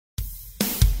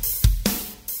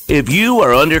If you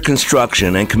are under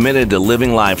construction and committed to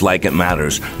living life like it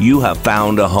matters, you have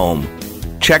found a home.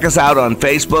 Check us out on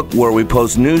Facebook, where we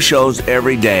post new shows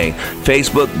every day,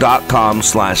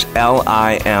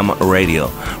 facebook.com/LIM Radio.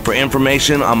 For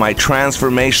information on my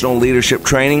transformational leadership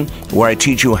training, where I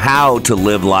teach you how to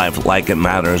live life like it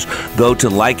matters, go to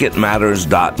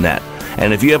likeitmatters.net.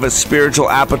 And if you have a spiritual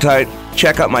appetite,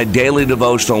 check out my daily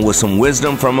devotional with some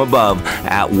wisdom from above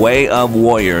at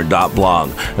wayofwarrior.blog.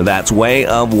 That's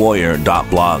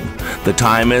wayofwarrior.blog. The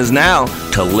time is now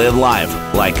to live life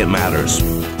like it matters.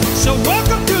 So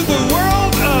welcome to the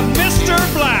world of Mr.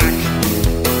 Black.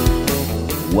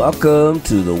 Welcome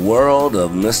to the world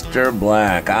of Mr.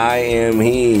 Black. I am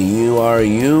he, you are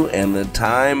you, and the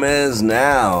time is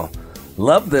now.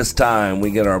 Love this time.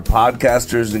 We get our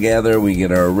podcasters together, we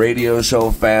get our radio show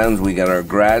fans, we get our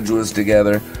graduates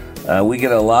together. We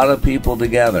get a lot of people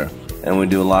together, and we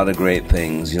do a lot of great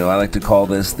things. You know, I like to call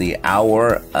this the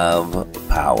Hour of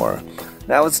Power.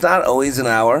 Now, it's not always an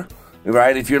hour,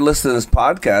 right? If you're listening to this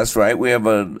podcast, right, we have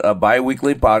a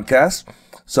bi-weekly podcast.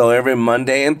 So every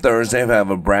Monday and Thursday, we have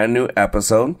a brand new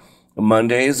episode.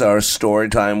 Mondays are story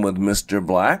time with Mr.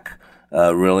 Black.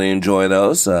 Really enjoy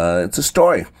those. It's a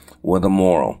story with a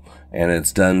moral, and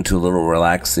it's done to a little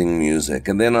relaxing music.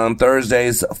 And then on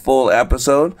Thursdays, a full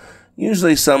episode,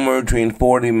 usually somewhere between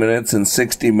 40 minutes and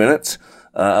 60 minutes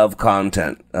of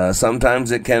content.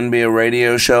 Sometimes it can be a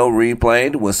radio show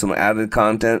replayed with some added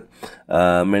content.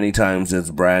 Many times it's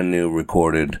brand new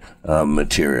recorded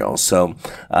material. So,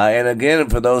 and again,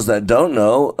 for those that don't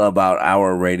know about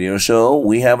our radio show,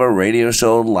 we have a radio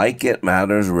show, Like It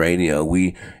Matters Radio.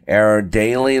 We air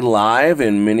daily live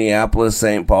in Minneapolis,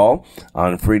 St. Paul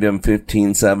on Freedom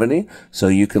 1570. So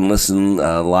you can listen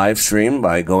live stream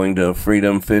by going to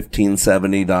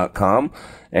freedom1570.com.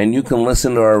 And you can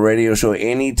listen to our radio show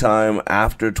anytime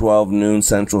after 12 noon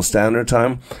Central Standard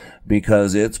Time,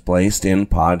 because it's placed in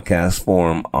podcast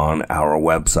form on our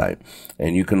website.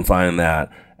 And you can find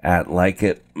that at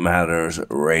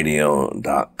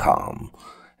likeitmattersradio.com.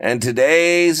 And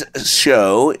today's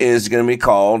show is going to be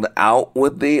called Out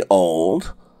with the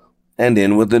Old and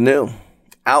In with the New.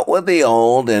 Out with the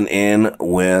old and in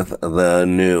with the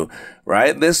new,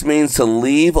 right? This means to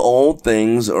leave old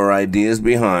things or ideas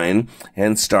behind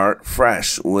and start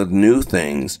fresh with new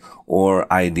things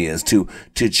or ideas. To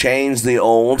change the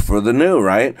old for the new,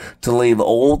 right? To leave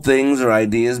old things or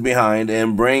ideas behind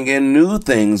and bring in new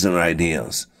things and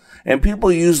ideas. And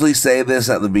people usually say this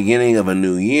at the beginning of a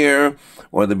new year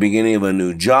or the beginning of a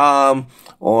new job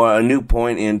or a new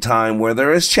point in time where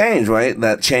there is change, right?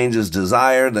 That change is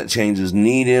desired, that change is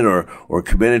needed or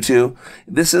committed to.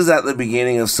 This is at the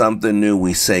beginning of something new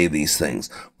we say these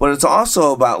things. But it's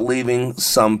also about leaving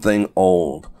something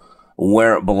old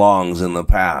where it belongs in the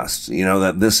past. You know,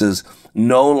 that this is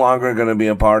no longer going to be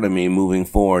a part of me moving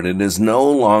forward. It is no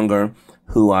longer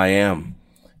who I am.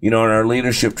 You know, in our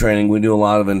leadership training, we do a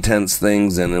lot of intense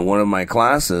things, and in one of my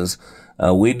classes,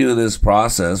 we do this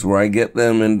process where I get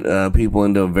them and people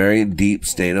into a very deep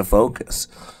state of focus.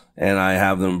 And I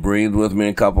have them breathe with me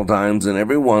a couple times, and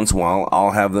every once in a while,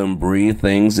 I'll have them breathe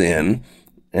things in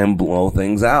and blow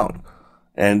things out.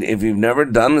 And if you've never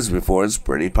done this before, it's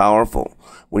pretty powerful.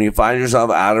 When you find yourself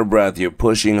out of breath, you're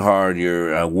pushing hard,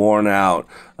 you're worn out,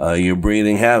 you're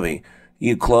breathing heavy,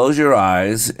 you close your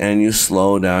eyes and you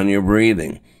slow down your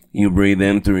breathing. You breathe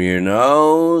in through your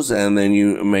nose, and then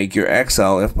you make your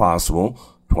exhale, if possible,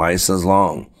 twice as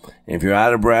long. If you're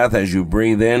out of breath, as you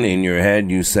breathe in your head,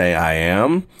 you say, I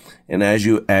am. And as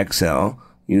you exhale,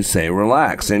 you say,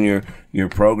 relax. And you're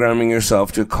programming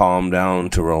yourself to calm down,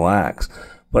 to relax.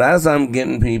 But as I'm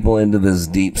getting people into this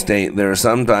deep state, there are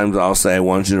sometimes I'll say, I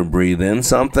want you to breathe in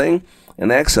something and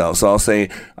exhale. So I'll say,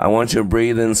 I want you to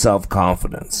breathe in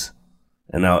self-confidence.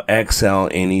 And now exhale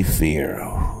any fear.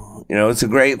 You know, it's a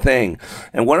great thing.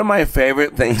 And one of my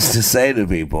favorite things to say to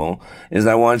people is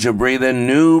I want you to breathe in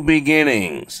new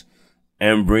beginnings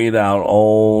and breathe out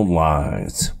old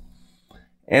lies.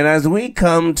 And as we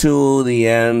come to the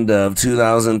end of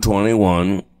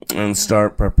 2021 and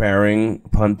start preparing,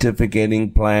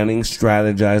 pontificating, planning,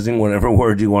 strategizing, whatever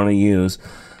word you want to use,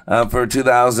 for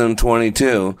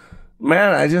 2022,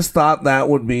 man, I just thought that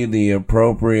would be the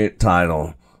appropriate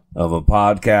title of a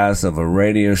podcast, of a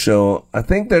radio show. I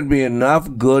think there'd be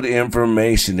enough good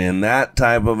information in that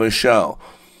type of a show,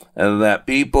 and that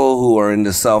people who are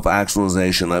into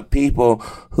self-actualization, that people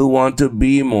who want to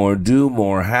be more, do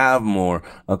more, have more,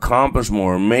 accomplish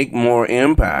more, make more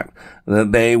impact,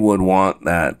 that they would want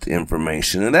that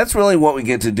information. And that's really what we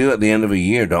get to do at the end of a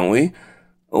year, don't we?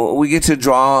 We get to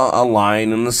draw a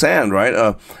line in the sand,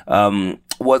 right?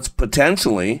 What's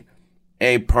potentially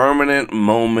a permanent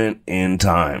moment in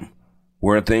time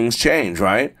where things change,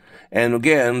 right? And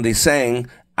again, the saying,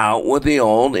 out with the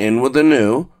old, in with the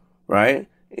new, right?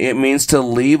 It means to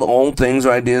leave old things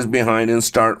or ideas behind and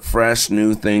start fresh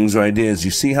new things or ideas.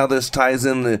 You see how this ties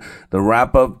in the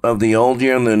wrap up of the old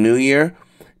year and the new year?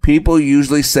 People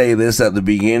usually say this at the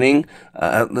beginning,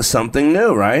 something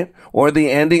new, right? Or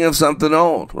the ending of something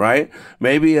old, right?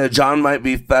 Maybe John might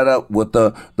be fed up with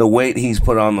the weight he's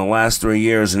put on the last 3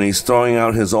 years, and he's throwing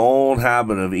out his old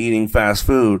habit of eating fast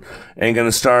food and going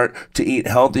to start to eat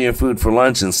healthier food for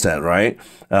lunch instead, right?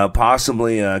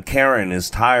 Possibly Karen is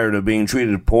tired of being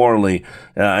treated poorly,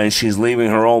 and she's leaving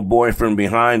her old boyfriend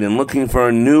behind and looking for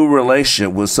a new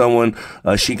relationship with someone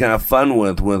she can have fun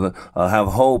with have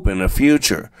hope in a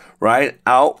future, right?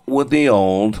 Out with the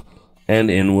old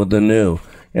and in with the new.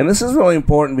 And this is really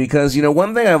important because,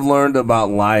 one thing I've learned about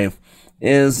life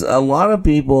is a lot of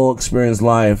people experience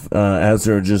life as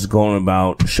they're just going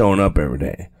about showing up every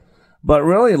day. But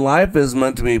really, life is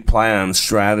meant to be planned,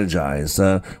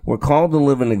 strategized. We're called to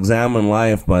live and examine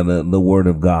life by the Word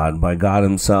of God, by God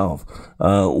Himself.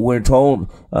 We're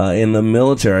told in the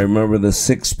military, I remember the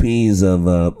 6 P's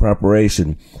of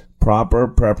preparation. Proper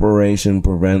preparation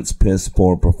prevents piss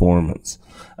poor performance.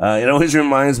 It always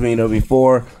reminds me,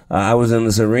 before I was in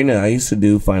this arena, I used to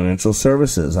do financial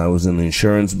services. I was in the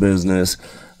insurance business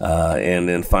and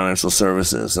in financial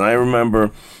services. And I remember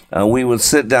we would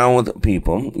sit down with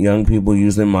people, young people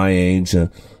usually my age,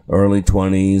 early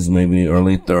 20s, maybe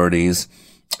early 30s,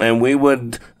 and we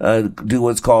would do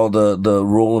what's called the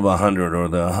rule of 100 or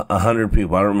the 100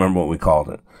 people. I don't remember what we called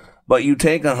it. But you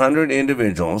take 100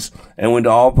 individuals and we'd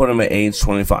all put them at age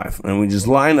 25. And we just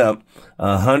line up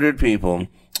 100 people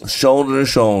shoulder to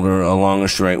shoulder along a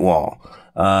straight wall.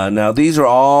 Now these are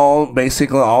all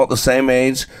basically all at the same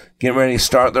age, getting ready to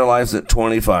start their lives at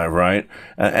 25, right?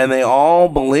 And they all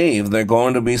believe they're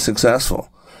going to be successful.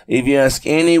 If you ask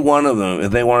any one of them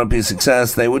if they want to be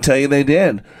success, they would tell you they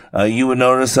did. You would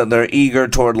notice that they're eager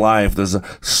toward life. There's a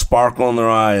sparkle in their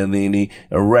eye and the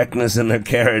erectness in their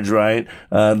carriage, right?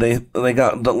 They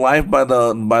got the life by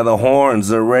the horns.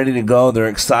 They're ready to go. They're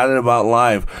excited about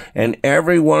life. And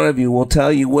every one of you will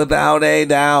tell you without a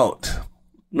doubt,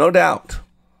 no doubt,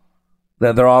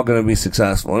 that they're all going to be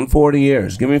successful in 40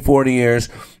 years. Give me 40 years,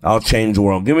 I'll change the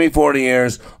world. Give me 40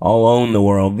 years, I'll own the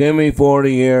world. Give me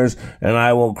 40 years, and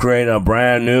I will create a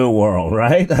brand new world,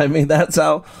 right? I mean, that's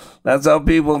how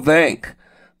people think.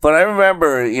 But I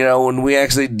remember, when we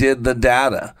actually did the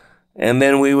data, and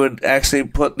then we would actually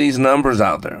put these numbers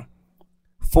out there.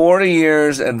 40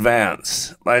 years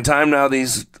advance. By the time now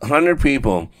these 100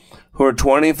 people who are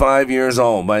 25 years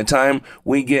old, by the time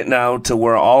we get now to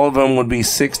where all of them would be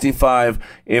 65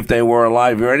 if they were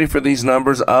alive. You ready for these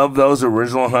numbers? Of those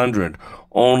original 100,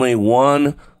 only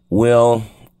one will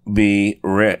be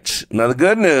rich. Now the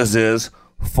good news is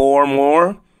 4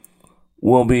 more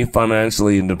will be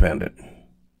financially independent.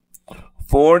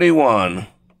 41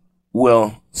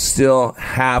 will still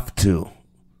have to,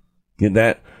 get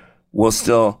that? Will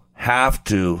still have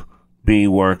to be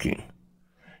working.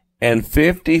 And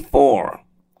 54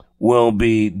 will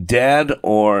be dead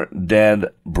or dead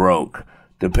broke,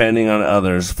 depending on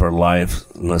others for life's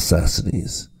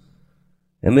necessities.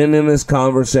 And then in this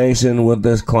conversation with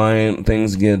this client,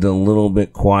 things get a little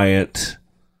bit quiet.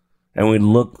 And we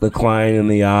look the client in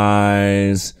the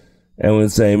eyes and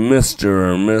we'd say, Mr.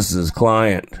 or Mrs.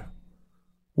 Client,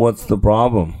 what's the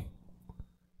problem?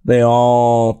 They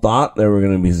all thought they were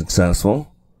going to be successful.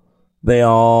 They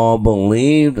all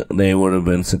believed they would have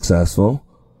been successful.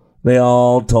 They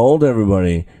all told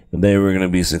everybody they were going to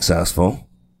be successful,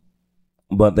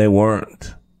 but they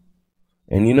weren't.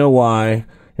 And you know why?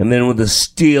 And then with the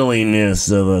steeliness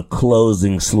of a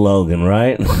closing slogan,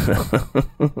 right?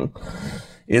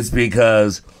 It's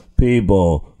because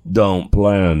people don't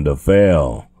plan to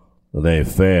fail. They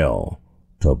fail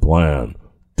to plan.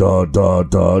 Da, da,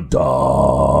 da,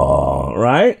 da.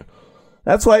 Right?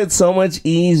 That's why it's so much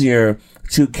easier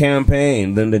to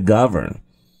campaign than to govern.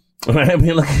 I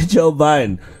mean, look at Joe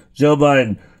Biden. Joe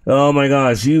Biden, oh my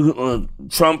gosh,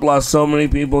 Trump lost so many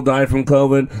people, died from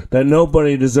COVID, that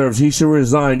nobody deserves. He should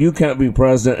resign. You can't be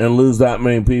president and lose that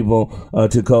many people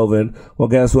to COVID. Well,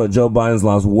 guess what? Joe Biden's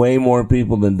lost way more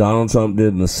people than Donald Trump did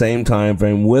in the same time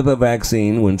frame with a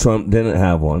vaccine when Trump didn't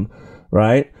have one,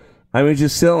 right? I mean,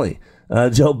 just silly.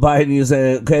 Joe Biden, you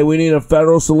say, okay, we need a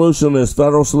federal solution. This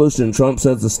federal solution. Trump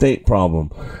says it's a state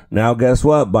problem. Now, guess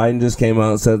what? Biden just came out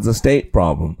and said it's a state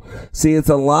problem. See, it's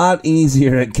a lot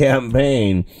easier to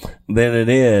campaign than it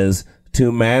is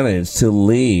to manage, to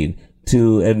lead,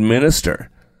 to administer.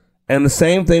 And the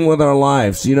same thing with our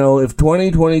lives. You know, if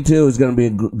 2022 is going to be a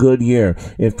good year,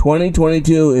 if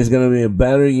 2022 is going to be a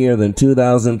better year than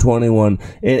 2021,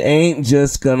 it ain't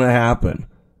just going to happen.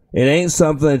 It ain't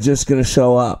something that's just going to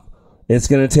show up. It's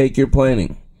going to take your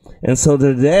planning. And so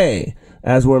today,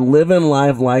 as we're living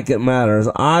life like it matters,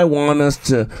 I want us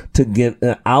to get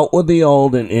out with the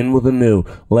old and in with the new.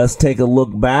 Let's take a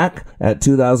look back at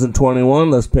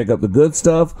 2021. Let's pick up the good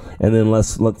stuff, and then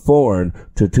let's look forward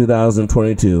to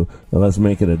 2022. And let's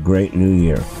make it a great new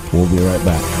year. We'll be right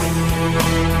back.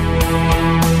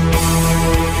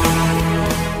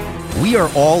 We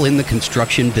are all in the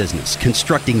construction business,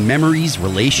 constructing memories,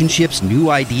 relationships,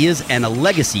 new ideas, and a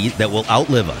legacy that will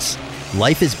outlive us.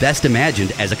 Life is best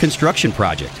imagined as a construction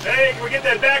project. Hey, can we get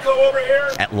that backhoe over here?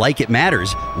 At Like It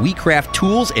Matters, we craft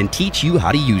tools and teach you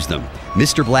how to use them.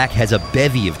 Mr. Black has a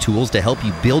bevy of tools to help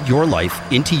you build your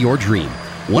life into your dream.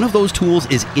 One of those tools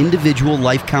is individual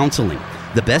life counseling.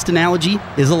 The best analogy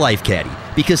is a life caddy,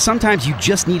 because sometimes you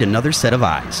just need another set of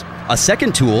eyes. A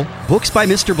second tool, books by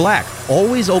Mr. Black,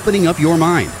 always opening up your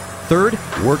mind. Third,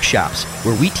 workshops,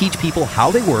 where we teach people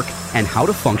how they work and how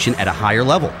to function at a higher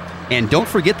level. And don't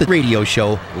forget the radio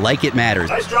show, Like It Matters.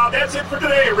 Nice job. That's it for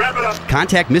today. Wrap it up.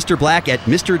 Contact Mr. Black at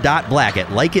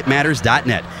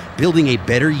mr.black@likeitmatters.net. Building a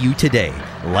better you today.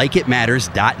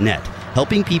 Likeitmatters.net.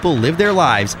 Helping people live their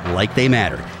lives like they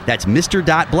matter. That's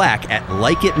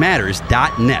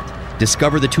mr.black@likeitmatters.net.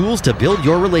 Discover the tools to build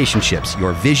your relationships,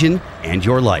 your vision, and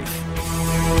your life.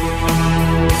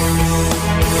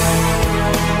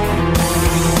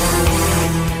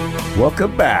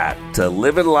 Welcome back to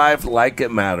Living Life Like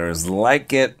It Matters,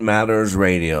 Like It Matters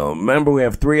Radio. Remember, we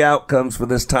have 3 outcomes for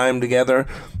this time together: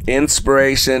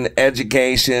 inspiration,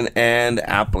 education, and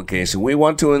application. We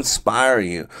want to inspire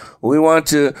you. We want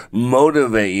to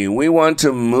motivate you. We want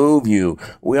to move you.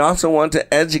 We also want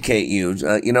to educate you.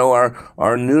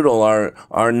 Our noodle,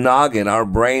 our noggin, our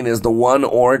brain is the one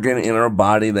organ in our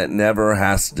body that never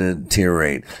has to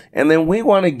deteriorate. And then we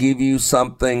want to give you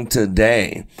something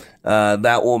today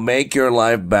that will make your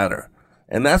life better.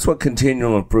 And that's what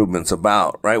continual improvement's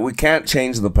about, right? We can't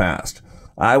change the past.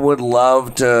 I would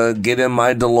love to get in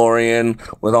my DeLorean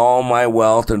with all my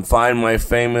wealth and find my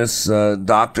famous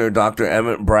Dr.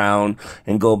 Emmett Brown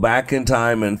and go back in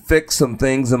time and fix some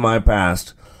things in my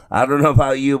past. I don't know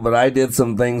about you, but I did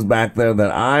some things back there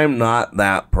that I'm not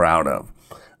that proud of.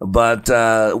 But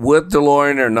with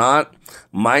DeLorean or not,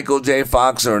 Michael J.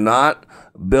 Fox or not,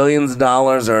 billions of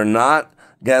dollars or not,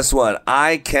 guess what?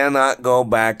 I cannot go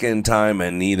back in time,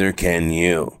 and neither can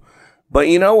you. But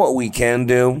you know what we can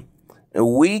do?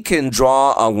 We can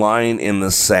draw a line in the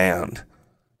sand,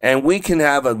 and we can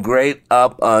have a great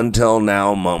up until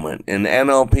now moment. In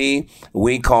NLP,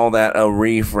 we call that a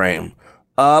reframe.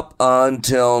 Up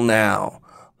until now.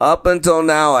 Up until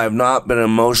now, I've not been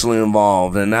emotionally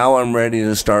involved, and now I'm ready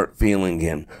to start feeling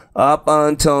again. Up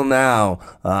until now,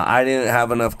 I didn't have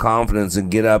enough confidence to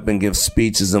get up and give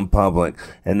speeches in public,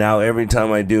 and now every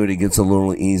time I do it, it gets a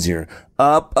little easier.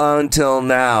 Up until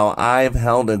now, I've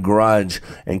held a grudge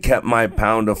and kept my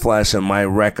pound of flesh and my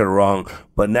record wrong,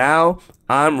 but now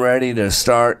I'm ready to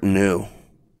start new.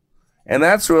 And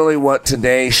that's really what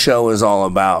today's show is all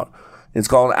about. It's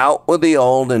called Out with the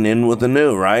Old and In with the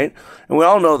New, right? And we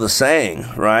all know the saying,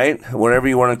 right? Whatever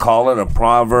you want to call it, a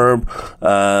proverb.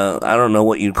 I don't know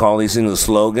what you'd call these things, a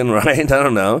slogan, right? I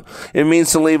don't know. It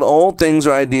means to leave old things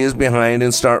or ideas behind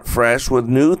and start fresh with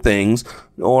new things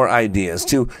or ideas.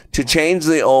 To change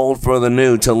the old for the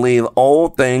new, to leave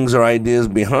old things or ideas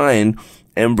behind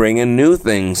and bring in new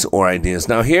things or ideas.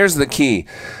 Now, here's the key.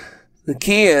 The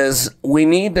key is we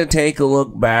need to take a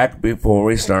look back before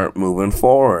we start moving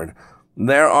forward.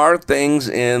 There are things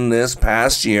in this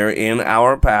past year, in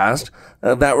our past,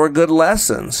 that were good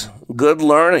lessons, good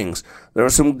learnings. There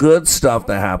was some good stuff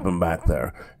that happened back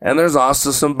there. And there's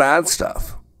also some bad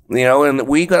stuff. And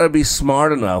we got to be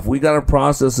smart enough. We got to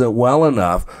process it well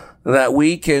enough that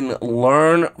we can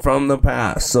learn from the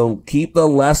past. So keep the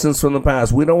lessons from the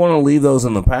past. We don't want to leave those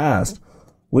in the past.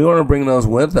 We want to bring those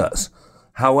with us.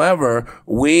 However,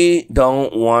 we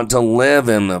don't want to live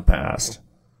in the past.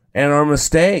 And our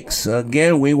mistakes,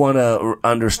 again, we want to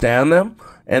understand them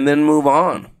and then move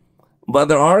on. But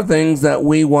there are things that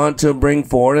we want to bring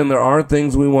forward, and there are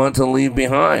things we want to leave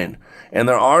behind. And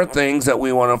there are things that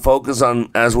we want to focus on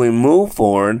as we move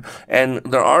forward, and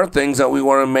there are things that we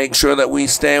want to make sure that we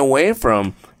stay away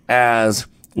from as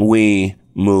we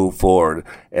move forward.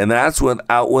 And that's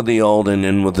out with the old and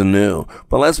in with the new.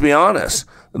 But let's be honest,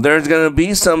 there's going to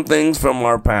be some things from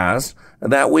our past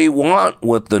that we want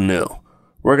with the new.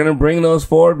 We're going to bring those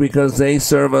forward because they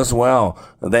serve us well.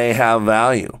 They have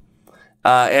value.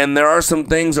 And there are some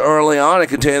things early on, I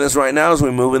can tell you this right now as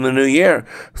we move in the new year,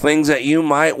 things that you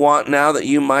might want now that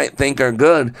you might think are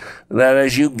good, that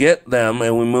as you get them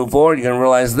and we move forward, you're going to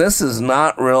realize this is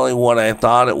not really what I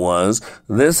thought it was.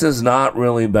 This is not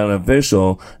really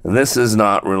beneficial. This is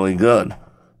not really good.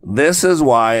 This is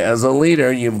why, as a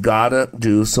leader, you've got to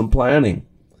do some planning.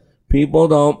 People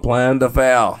don't plan to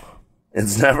fail.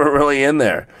 It's never really in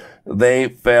there. They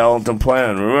fail to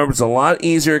plan. Remember, it's a lot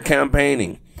easier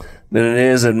campaigning than it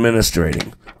is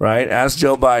administrating, right? Ask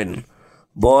Joe Biden.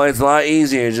 Boy, it's a lot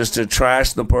easier just to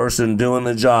trash the person doing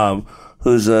the job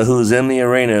who's in the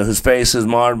arena, whose face is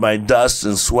marred by dust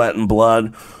and sweat and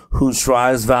blood, who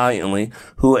strives valiantly,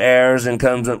 who errs and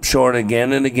comes up short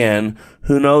again and again,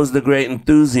 who knows the great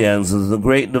enthusiasms, the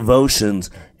great devotions,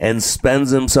 and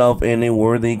spends himself in a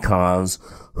worthy cause,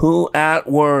 who at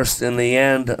worst in the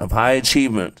end of high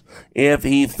achievement, if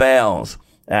he fails,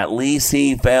 at least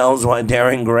he fails while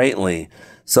daring greatly,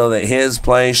 so that his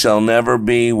place shall never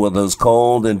be with those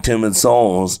cold and timid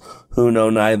souls who know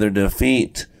neither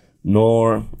defeat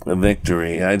nor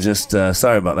victory. I just,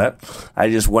 sorry about that. I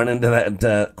just went into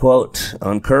that quote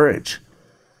on courage.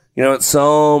 You know, it's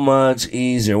so much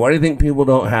easier. Why do you think people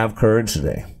don't have courage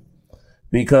today?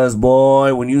 Because,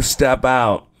 boy, when you step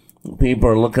out, people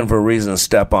are looking for a reason to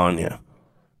step on you.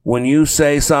 When you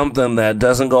say something that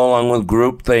doesn't go along with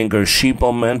groupthink or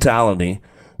sheeple mentality,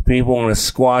 people want to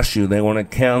squash you. They want to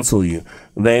cancel you.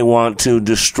 They want to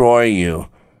destroy you.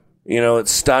 You know,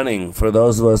 it's stunning for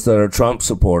those of us that are Trump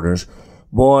supporters.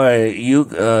 Boy,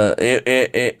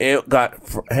 it got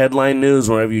headline news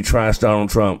whenever you trash Donald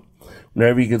Trump.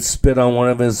 Whenever you could spit on one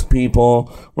of his people,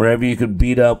 whenever you could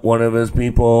beat up one of his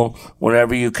people,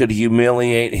 whenever you could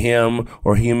humiliate him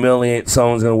or humiliate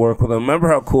someone who's going to work with him. Remember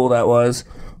how cool that was?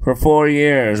 For 4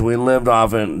 years, we lived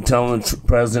off it, telling the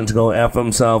president to go F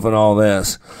himself and all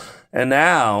this. And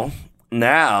now,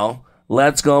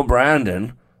 let's go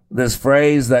Brandon. This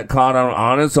phrase that caught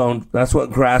on its own, that's what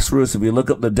grassroots, if you look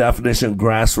up the definition of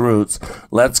grassroots,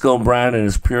 let's go Brandon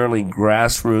is purely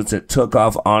grassroots. It took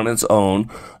off on its own.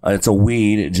 It's a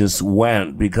weed. It just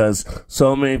went because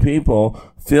so many people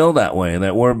feel that way,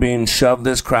 that we're being shoved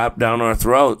this crap down our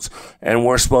throats and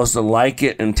we're supposed to like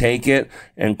it and take it,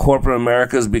 and corporate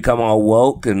America's become all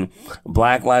woke and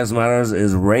Black Lives Matter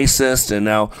is racist and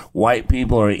now white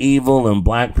people are evil and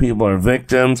black people are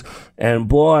victims. And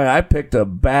boy, I picked a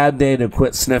bad day to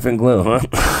quit sniffing glue,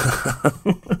 huh?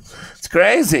 It's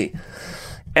crazy.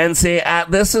 And see,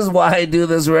 this is why I do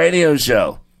this radio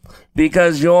show,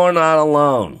 because you're not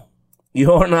alone.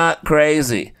 You're not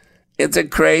crazy. It's a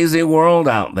crazy world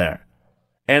out there.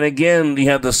 And again, you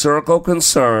have the circle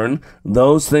concern,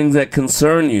 those things that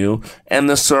concern you, and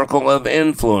the circle of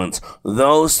influence,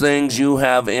 those things you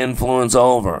have influence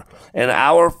over. And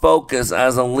our focus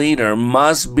as a leader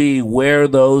must be where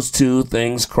those two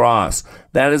things cross.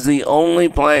 That is the only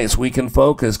place we can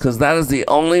focus, because that is the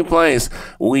only place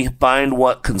we find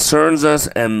what concerns us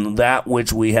and that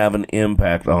which we have an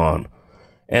impact on.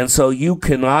 And so you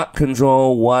cannot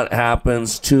control what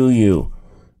happens to you.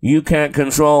 You can't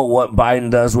control what Biden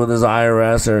does with his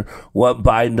IRS or what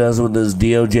Biden does with his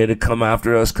DOJ to come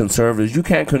after us conservatives. You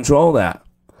can't control that.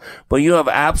 But you have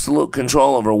absolute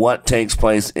control over what takes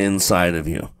place inside of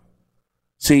you.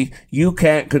 See, you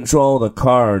can't control the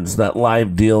cards that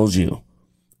life deals you,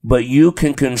 but you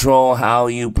can control how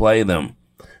you play them.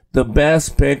 The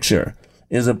best picture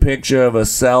is a picture of a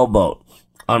sailboat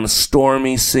on a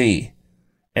stormy sea.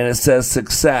 And it says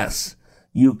success.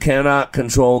 You cannot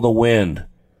control the wind,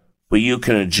 but you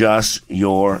can adjust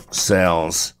your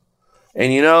sails.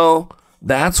 And you know,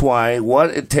 that's why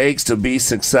what it takes to be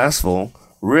successful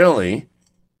really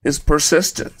is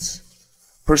persistence.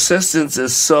 Persistence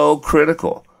is so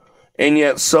critical. And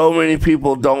yet so many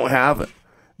people don't have it.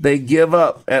 They give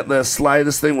up at the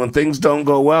slightest thing. When things don't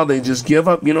go well, they just give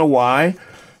up. You know why?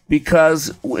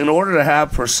 Because in order to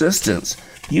have persistence,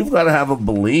 you've got to have a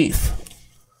belief.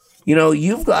 You know,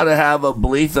 you've got to have a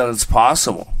belief that it's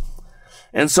possible.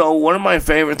 And so one of my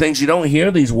favorite things, you don't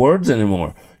hear these words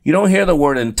anymore. You don't hear the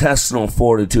word intestinal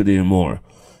fortitude anymore.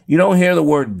 You don't hear the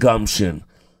word gumption.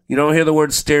 You don't hear the word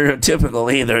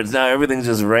stereotypical either. It's now everything's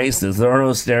just racist. There are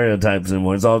no stereotypes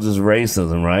anymore. It's all just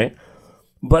racism, right?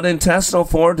 But intestinal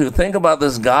fortitude, think about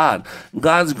this God.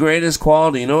 God's greatest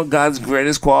quality. You know what God's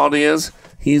greatest quality is?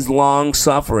 He's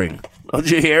long-suffering. Don't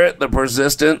you hear it? The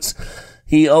persistence.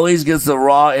 He always gets the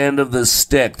raw end of the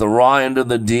stick, the raw end of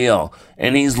the deal.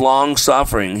 And he's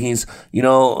long-suffering. He's,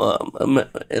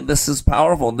 this is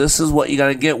powerful. This is what you got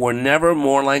to get. We're never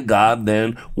more like God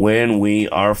than when we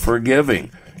are forgiving.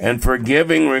 And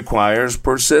forgiving requires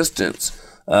persistence.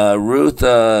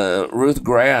 Ruth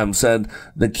Graham said,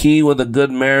 the key with a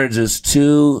good marriage is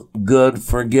two good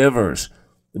forgivers,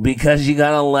 because you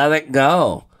got to let it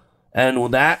go.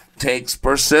 And that takes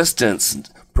persistence,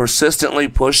 persistently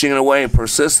pushing it away,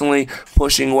 persistently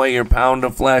pushing away your pound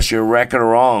of flesh, your record of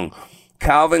wrong.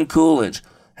 Calvin Coolidge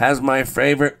has my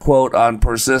favorite quote on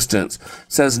persistence.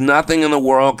 Says, nothing in the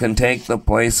world can take the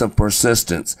place of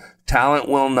persistence. Talent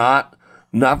will not.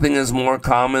 Nothing is more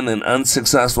common than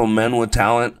unsuccessful men with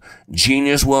talent.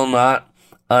 Genius will not.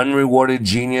 Unrewarded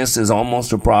genius is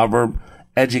almost a proverb.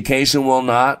 Education will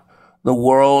not. The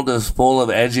world is full of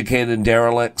educated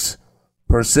derelicts.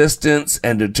 Persistence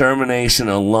and determination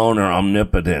alone are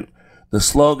omnipotent. The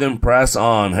slogan, press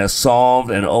on, has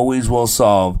solved and always will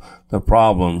solve the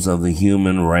problems of the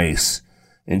human race.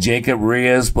 And Jacob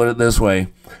Rias put it this way: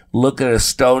 look at a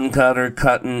stonecutter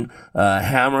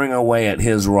hammering away at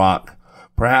his rock,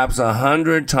 perhaps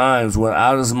 100 times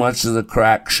without as much as a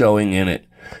crack showing in it.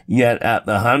 Yet at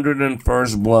the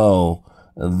 101st blow,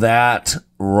 that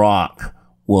rock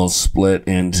will split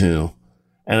in two.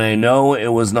 And I know it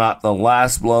was not the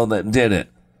last blow that did it,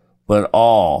 but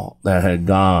all that had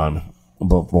gone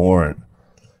before it.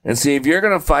 And see, if you're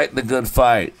going to fight the good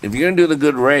fight, if you're going to do the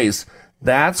good race,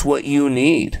 that's what you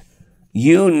need.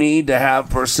 You need to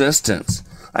have persistence.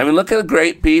 I mean, look at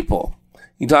great people.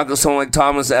 You talk to someone like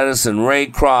Thomas Edison, Ray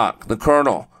Kroc, the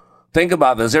Colonel. Think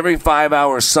about this. Every 5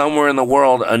 hours somewhere in the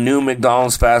world, a new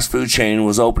McDonald's fast food chain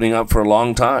was opening up for a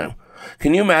long time.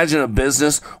 Can you imagine a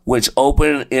business which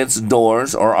opened its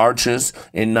doors or arches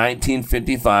in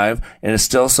 1955 and is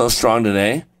still so strong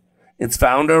today? Its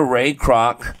founder, Ray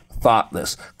Kroc, thought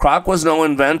this. Kroc was no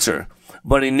inventor,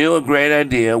 but he knew a great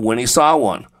idea when he saw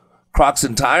one. Kroc's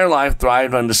entire life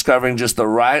thrived on discovering just the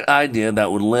right idea that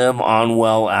would live on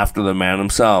well after the man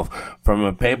himself. From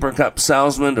a paper cup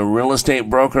salesman to real estate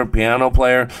broker, piano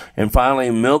player, and finally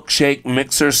milkshake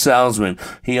mixer salesman,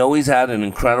 he always had an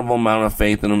incredible amount of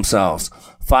faith in himself.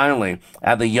 Finally,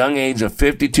 at the young age of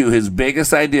 52, his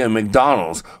biggest idea,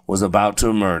 McDonald's, was about to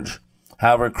emerge.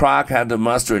 However, Kroc had to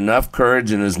muster enough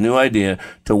courage in his new idea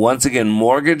to once again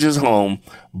mortgage his home,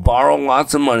 borrow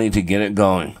lots of money to get it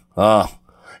going.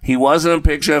 He wasn't a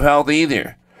picture of health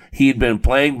either. He'd been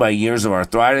plagued by years of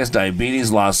arthritis,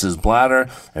 diabetes, lost his bladder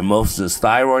and most of his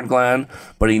thyroid gland,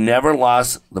 but he never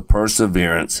lost the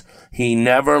perseverance. He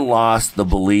never lost the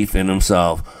belief in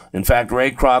himself. In fact, Ray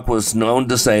Kroc was known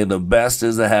to say, the best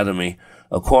is ahead of me.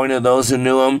 According to those who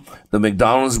knew him, the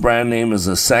McDonald's brand name is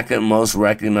the second most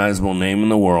recognizable name in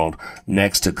the world,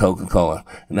 next to Coca-Cola.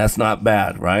 And that's not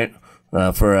bad, right?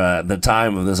 For the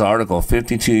time of this article,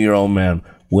 52-year-old man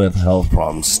with health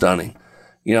problems. Stunning.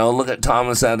 You know, look at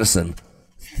Thomas Edison.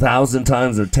 1,000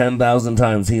 times or 10,000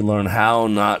 times he learned how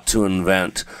not to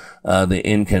invent the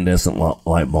incandescent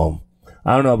light bulb.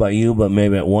 I don't know about you, but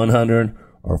maybe at 100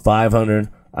 or 500,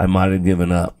 I might have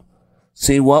given up.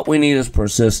 See, what we need is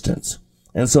persistence.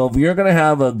 And so if you're going to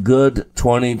have a good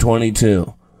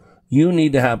 2022, you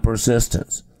need to have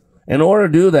persistence. In order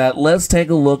to do that, let's take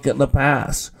a look at the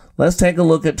past. Let's take a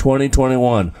look at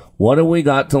 2021. What do we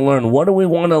got to learn? What do we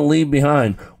want to leave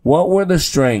behind? What were the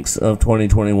strengths of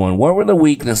 2021? What were the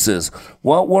weaknesses?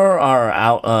 What were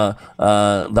our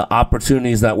the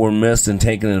opportunities that were missed and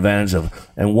taken advantage of?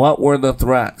 And what were the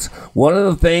threats? What are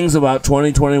the things about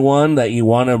 2021 that you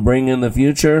want to bring in the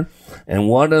future? And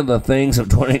what are the things of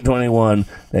 2021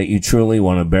 that you truly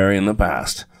want to bury in the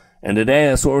past? And today,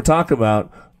 that's what we're talking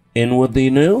about. In with the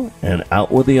new and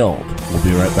out with the old. We'll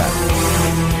be right back.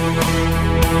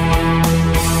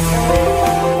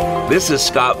 This is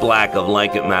Scott Black of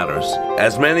Like It Matters.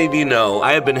 As many of you know,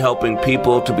 I have been helping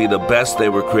people to be the best they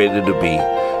were created to be.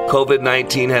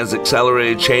 COVID-19 has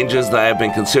accelerated changes that I have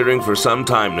been considering for some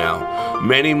time now.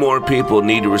 Many more people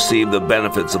need to receive the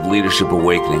benefits of Leadership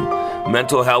Awakening.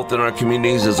 Mental health in our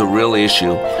communities is a real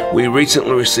issue. We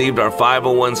recently received our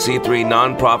 501c3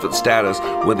 nonprofit status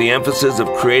with the emphasis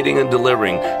of creating and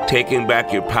delivering, taking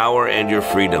back your power and your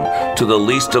freedom to the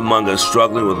least among us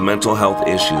struggling with mental health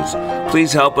issues.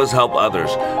 Please help us help others.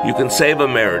 You can save a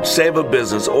marriage, save a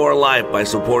business, or a life by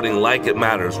supporting Like It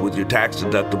Matters with your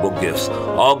tax-deductible gifts.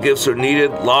 All gifts are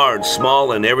needed, large,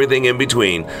 small, and everything in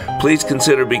between. Please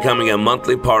consider becoming a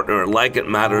monthly partner at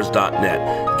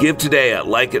likeitmatters.net. Give today at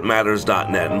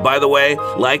likeitmatters.net. And by the way,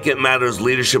 Like It Matters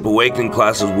Leadership Awakening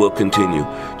classes will continue.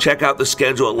 Check out the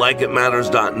schedule at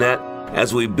likeitmatters.net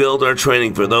as we build our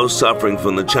training for those suffering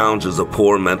from the challenges of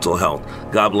poor mental health.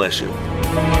 God bless you.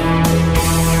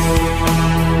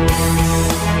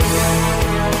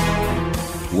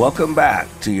 Welcome back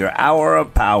to your Hour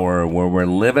of Power, where we're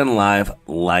living life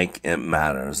like it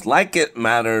matters. Like It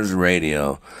Matters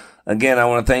Radio. Again, I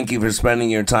want to thank you for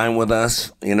spending your time with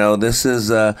us. You know, this is,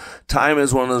 time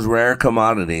is one of those rare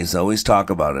commodities. I always talk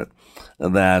about it,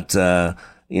 that,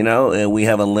 we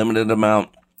have a limited amount,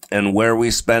 and where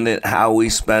we spend it, how we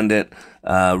spend it,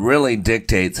 really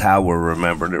dictates how we're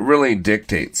remembered. It really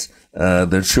dictates,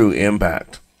 the true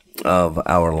impact of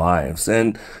our lives.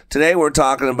 And today we're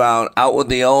talking about out with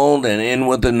the old and in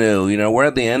with the new. You know, we're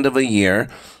at the end of a year,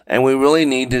 and we really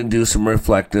need to do some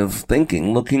reflective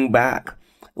thinking, looking back.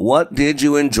 What did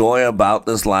you enjoy about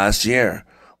this last year?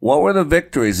 What were the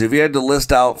victories? If you had to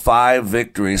list out 5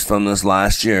 victories from this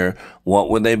last year, what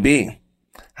would they be?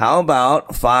 How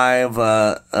about 5,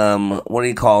 what do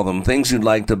you call them? Things you'd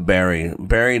like to bury,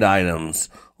 buried items,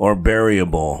 or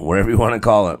buryable, whatever you want to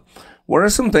call it. What are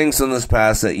some things from this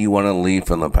past that you want to leave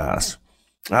from the past?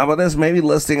 How about this? Maybe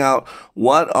listing out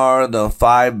what are the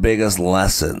 5 biggest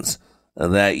lessons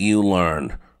that you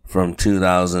learned from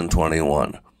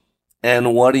 2021?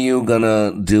 And what are you going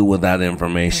to do with that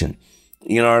information?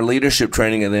 You know, our leadership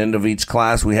training at the end of each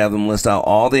class, we have them list out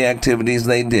all the activities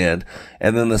they did.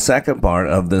 And then the second part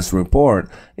of this report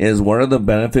is what are the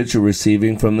benefits you're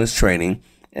receiving from this training,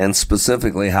 and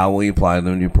specifically how will you apply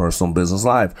them to your personal business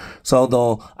life. So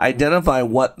they'll identify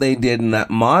what they did in that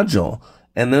module,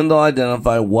 and then they'll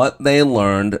identify what they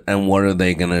learned and what are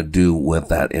they going to do with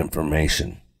that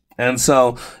information. And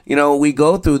so, you know, we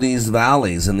go through these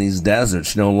valleys and these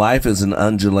deserts. You know, life is an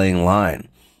undulating line.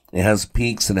 It has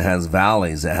peaks and it has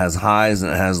valleys. It has highs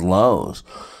and it has lows.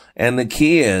 And the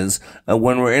key is,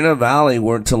 when we're in a valley,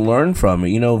 we're to learn from it.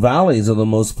 You know, valleys are the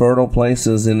most fertile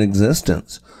places in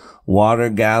existence. Water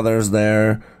gathers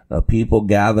there. People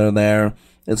gather there.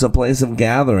 It's a place of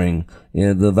gathering. You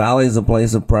know, the valley is a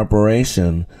place of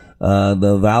preparation.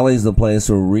 The valley is the place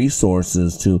for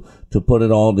resources to put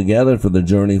it all together for the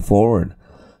journey forward.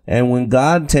 And when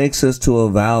God takes us to a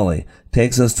valley,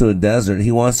 takes us to a desert,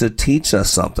 he wants to teach us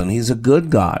something. He's a good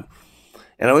God.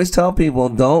 And I always tell people,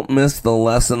 don't miss the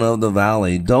lesson of the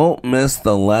valley. Don't miss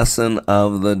the lesson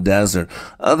of the desert.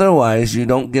 Otherwise, you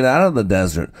don't get out of the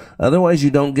desert. Otherwise, you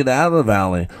don't get out of the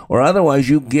valley. Or otherwise,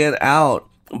 you get out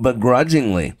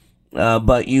begrudgingly.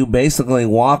 But you basically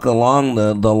walk along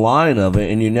the line of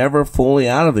it, and you're never fully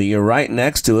out of it. You're right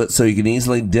next to it, so you can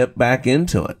easily dip back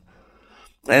into it.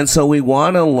 And so we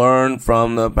want to learn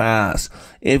from the past.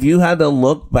 If you had to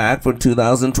look back for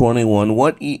 2021,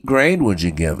 what grade would you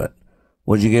give it?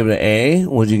 Would you give it an A?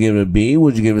 Would you give it a B?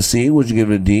 Would you give it a C? Would you give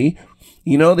it a D?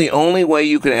 You know, the only way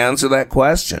you can answer that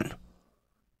question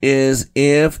is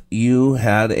if you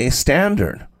had a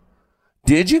standard.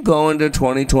 Did you go into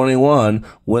 2021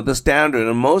 with a standard?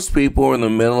 And most people were in the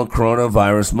middle of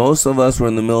coronavirus. Most of us were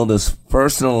in the middle of this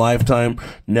first in a lifetime,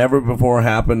 never before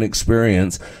happened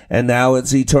experience. And now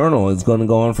it's eternal. It's going to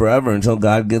go on forever until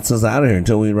God gets us out of here,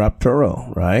 until we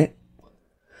rapturo, right?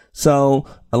 So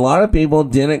a lot of people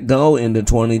didn't go into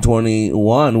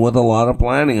 2021 with a lot of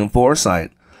planning and foresight.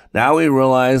 Now we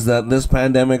realize that this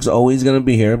pandemic's always going to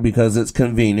be here because it's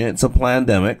convenient. It's a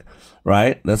pandemic.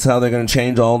 Right? That's how they're going to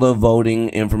change all the voting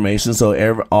information. So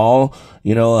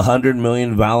 100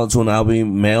 million ballots will now be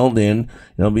mailed in.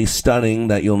 It'll be stunning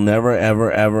that you'll never,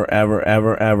 ever, ever, ever,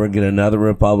 ever, ever get another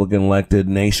Republican elected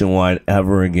nationwide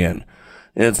ever again.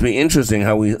 And it's be interesting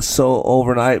how we so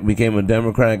overnight became a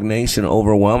Democratic nation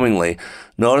overwhelmingly.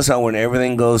 Notice how when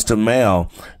everything goes to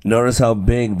mail, notice how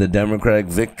big the Democratic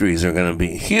victories are going to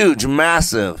be. Huge,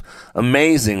 massive,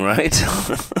 amazing, right?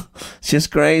 It's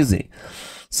just crazy.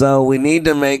 So we need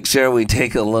to make sure we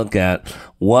take a look at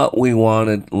what we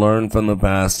want to learn from the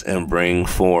past and bring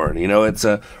forward. You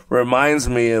know, reminds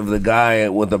me of the guy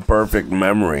with the perfect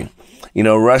memory. You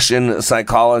know, Russian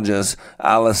psychologist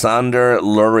Alexander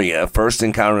Luria first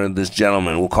encountered this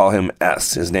gentleman. We'll call him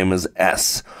S. His name is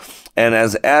S. And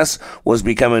as S was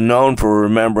becoming known for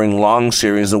remembering long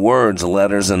series of words,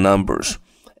 letters, and numbers,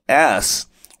 S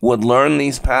would learn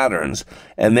these patterns,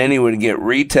 and then he would get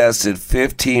retested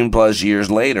 15 plus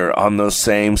years later on those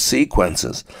same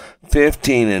sequences.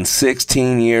 15 and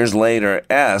 16 years later,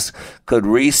 S could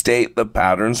restate the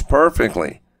patterns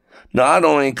perfectly. Not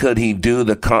only could he do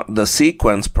the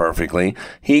sequence perfectly,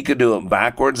 he could do it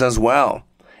backwards as well.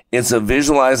 It's a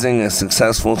visualizing a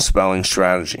successful spelling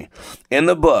strategy. In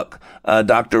the book,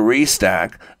 Dr.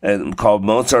 Restak, called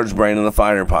Mozart's Brain and the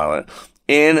Fighter Pilot,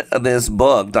 in this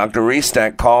book, Dr.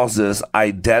 Restak calls this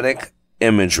eidetic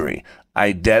imagery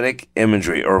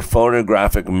or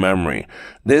photographic memory.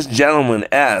 This gentleman,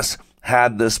 S,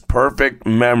 had this perfect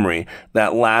memory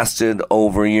that lasted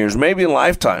over years, maybe a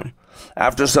lifetime.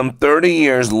 After some 30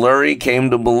 years, Lurie came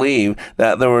to believe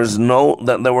that there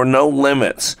were no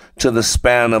limits to the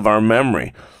span of our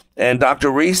memory. And Dr.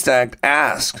 Restak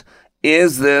asked,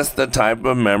 Is this the type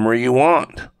of memory you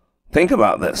want? Think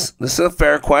about this. This is a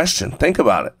fair question. Think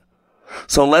about it.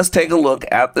 So let's take a look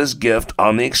at this gift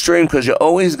on the extreme, because you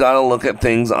always got to look at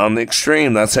things on the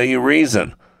extreme. That's how you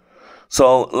reason.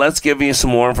 So let's give you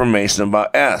some more information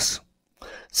about S.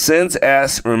 Since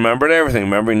S remembered everything,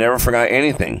 remember, he never forgot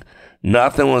anything,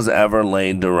 nothing was ever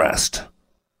laid to rest.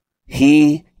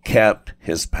 He kept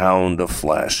his pound of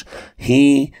flesh.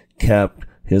 He kept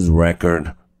his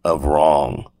record of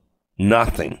wrong.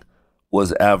 Nothing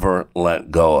was ever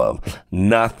let go of.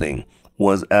 Nothing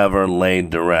was ever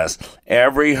laid to rest.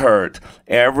 Every hurt,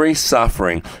 every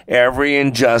suffering, every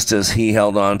injustice he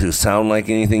held on to. Sound like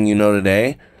anything you know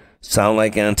today? Sound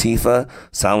like Antifa?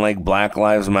 Sound like Black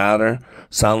Lives Matter?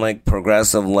 Sound like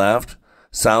progressive left?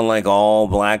 Sound like all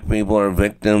black people are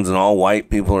victims and all white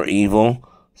people are evil?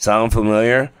 Sound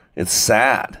familiar? It's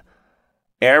sad.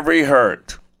 Every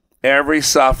hurt, every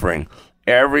suffering,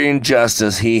 every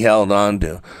injustice he held on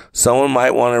to. Someone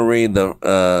might want to read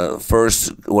the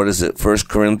First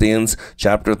Corinthians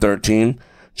chapter 13,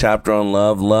 chapter on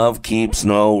love. Love keeps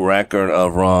no record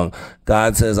of wrong.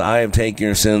 God says, I have taken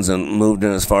your sins and moved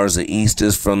them as far as the east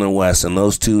is from the west, and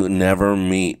those two never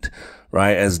meet.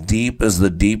 Right? As deep as the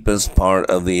deepest part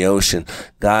of the ocean.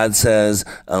 God says,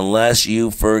 unless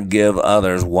you forgive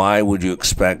others, why would you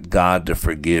expect God to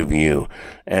forgive you?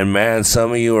 And man,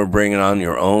 some of you are bringing on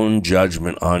your own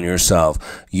judgment on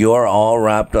yourself. You're all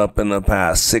wrapped up in the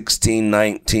past.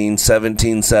 1619,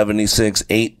 1776,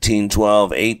 1812,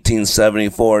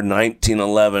 1874,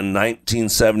 1911,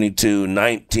 1972,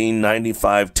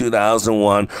 1995,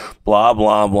 2001, blah,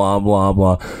 blah, blah, blah,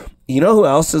 blah. You know who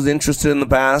else is interested in the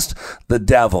past? The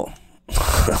devil.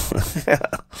 The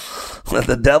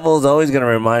devil is always going to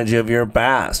remind you of your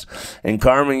past. And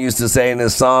Carmen used to say in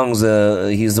his songs,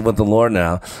 he's with the Lord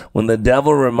now, when the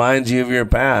devil reminds you of your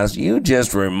past, you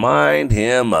just remind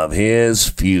him of his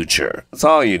future. That's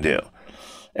all you do.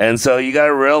 And so you got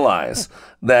to realize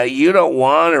that you don't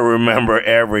want to remember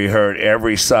every hurt,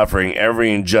 every suffering,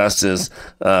 every injustice.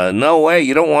 No way.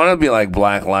 You don't want to be like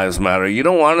Black Lives Matter. You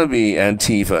don't want to be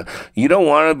Antifa. You don't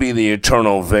want to be the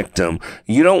eternal victim.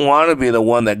 You don't want to be the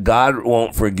one that God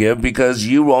won't forgive because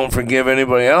you won't forgive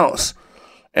anybody else.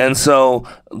 And so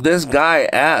this guy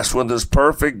asked with his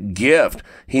perfect gift.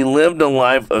 He lived a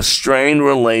life of strained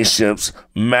relationships,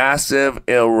 massive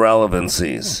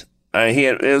irrelevancies. He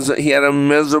had a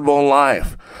miserable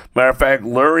life. Matter of fact,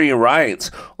 Lurie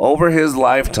writes, over his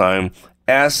lifetime,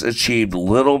 S achieved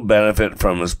little benefit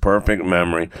from his perfect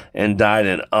memory and died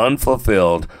an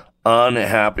unfulfilled,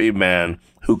 unhappy man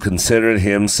who considered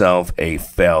himself a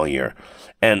failure.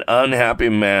 An unhappy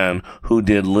man who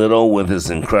did little with his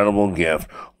incredible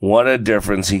gift. What a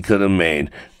difference he could have made.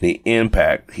 The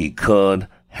impact he could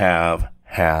have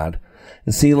had.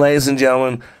 And see, ladies and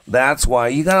gentlemen, that's why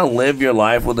you got to live your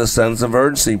life with a sense of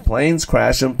urgency. Planes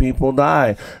crash and people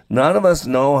die. None of us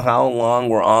know how long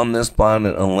we're on this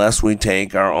planet unless we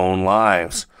take our own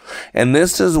lives. And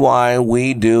this is why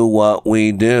we do what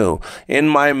we do. In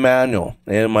my manual,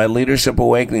 in my Leadership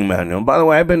Awakening manual, and by the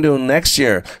way, I've been doing next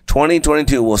year,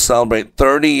 2022, we'll celebrate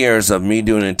 30 years of me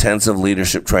doing intensive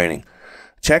leadership training.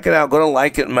 Check it out. Go to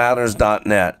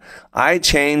likeitmatters.net. I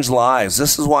change lives.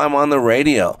 This is why I'm on the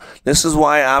radio. This is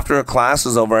why after a class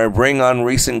is over, I bring on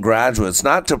recent graduates,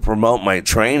 not to promote my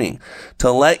training,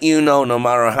 to let you know no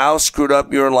matter how screwed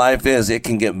up your life is, it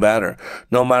can get better.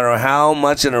 No matter how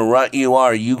much in a rut you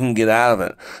are, you can get out of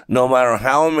it. No matter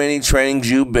how many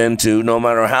trainings you've been to, no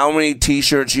matter how many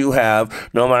t-shirts you have,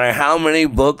 no matter how many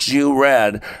books you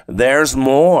read, there's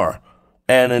more.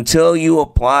 And until you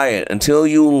apply it, until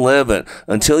you live it,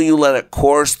 until you let it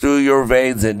course through your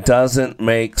veins, it doesn't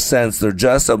make sense. They're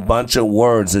just a bunch of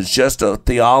words. It's just a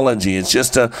theology. It's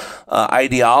just a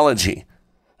ideology.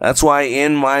 That's why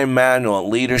in my manual,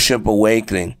 Leadership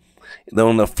Awakening,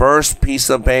 on the first piece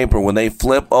of paper, when they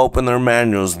flip open their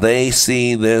manuals, they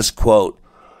see this quote.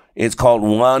 It's called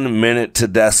 1 Minute to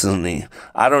Destiny.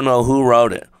 I don't know who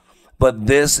wrote it. But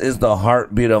this is the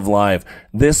heartbeat of life.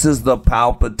 This is the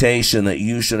palpitation that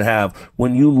you should have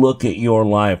when you look at your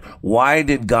life. Why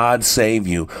did God save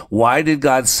you? Why did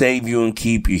God save you and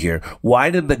keep you here? Why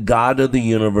did the God of the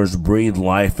universe breathe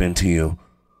life into you?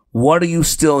 What are you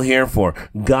still here for?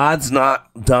 God's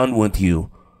not done with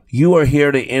you. You are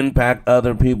here to impact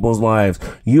other people's lives.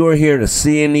 You are here to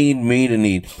see a need, meet a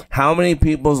need. How many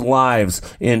people's lives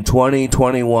in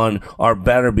 2021 are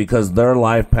better because their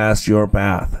life passed your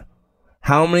path?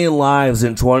 How many lives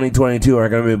in 2022 are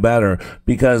going to be better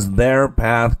because their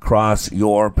path crossed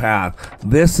your path?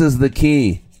 This is the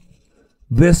key.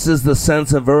 This is the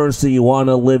sense of urgency you want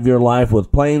to live your life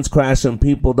with. Planes crash and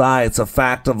people die. It's a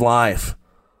fact of life.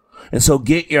 And so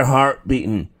get your heart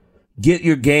beating. Get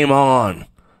your game on.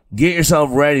 Get yourself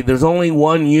ready. There's only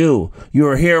one you. You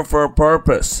are here for a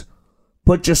purpose.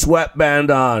 Put your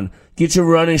sweatband on. Get your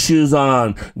running shoes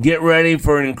on. Get ready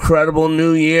for an incredible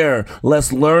new year.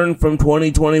 Let's learn from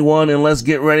 2021 and let's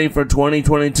get ready for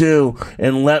 2022.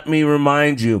 And let me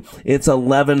remind you, it's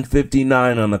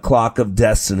 11:59 on the clock of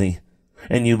destiny.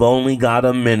 And you've only got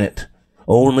a minute.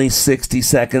 Only 60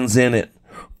 seconds in it.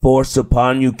 Forced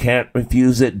upon you, can't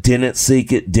refuse it. Didn't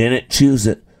seek it, didn't choose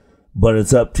it. But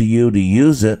it's up to you to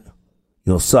use it.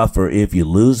 You'll suffer if you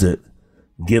lose it.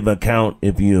 Give account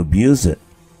if you abuse it.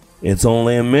 It's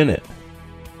only a minute,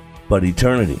 but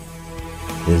eternity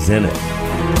is in it.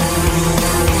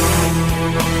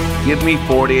 Give me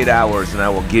 48 hours and I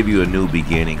will give you a new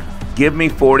beginning. Give me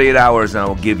 48 hours and I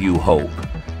will give you hope.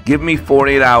 Give me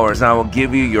 48 hours and I will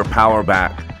give you your power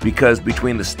back. Because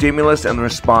between the stimulus and the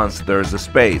response, there is a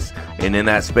space. And in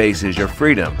that space is your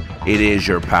freedom. It is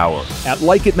your power. At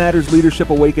Like It Matters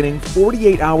Leadership Awakening,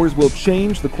 48 hours will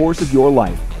change the course of your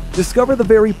life. Discover the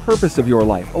very purpose of your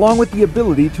life, along with the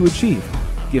ability to achieve.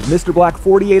 Give Mr. Black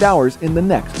 48 hours in the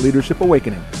next Leadership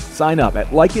Awakening. Sign up at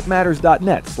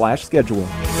likeitmatters.net/schedule.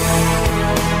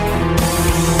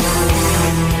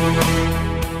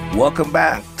 Welcome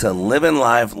back to Living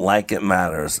Life Like It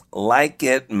Matters. Like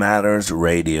It Matters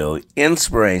Radio.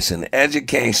 Inspiration,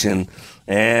 education,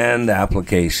 and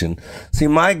application. See,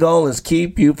 my goal is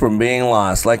keep you from being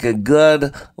lost like a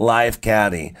good life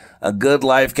caddy. A good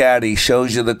life caddy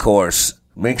shows you the course.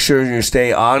 Make sure you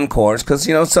stay on course because,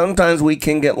 sometimes we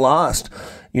can get lost.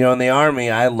 In the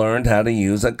Army, I learned how to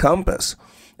use a compass.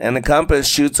 And the compass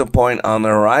shoots a point on the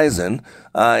horizon,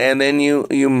 and then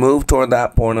you move toward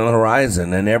that point on the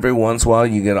horizon. And every once in a while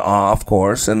you get off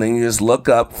course, and then you just look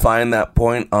up, find that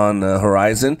point on the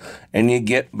horizon, and you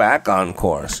get back on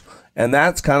course. And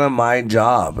that's kind of my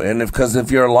job. And because if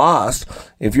you're lost,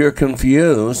 if you're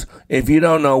confused, if you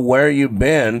don't know where you've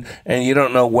been and you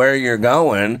don't know where you're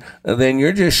going, then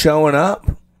you're just showing up.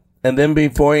 And then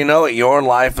before you know it, your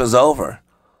life is over.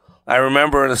 I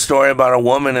remember the story about a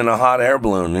woman in a hot air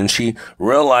balloon, and she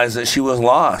realized that she was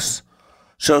lost.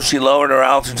 So she lowered her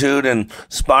altitude and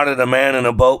spotted a man in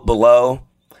a boat below.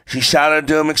 She shouted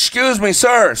to him, "Excuse me,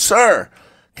 sir,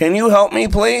 can you help me,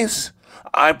 please?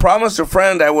 I promised a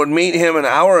friend I would meet him an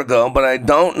hour ago, but I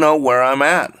don't know where I'm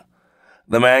at."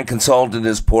 The man consulted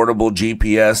his portable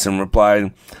GPS and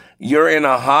replied, "You're in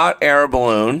a hot air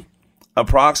balloon,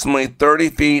 approximately 30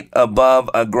 feet above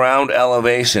a ground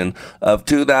elevation of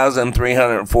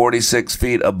 2,346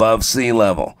 feet above sea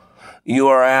level. You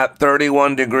are at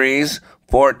 31 degrees,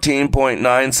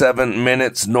 14.97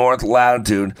 minutes north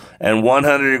latitude, and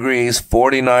 100 degrees,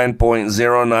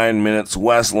 49.09 minutes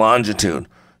west longitude."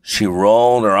 She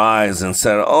rolled her eyes and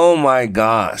said, "Oh my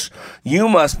gosh, you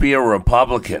must be a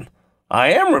Republican." "I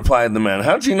am," replied the man.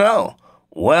 "How'd you know?"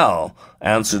 "Well,"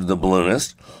 answered the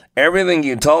balloonist, "everything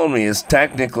you told me is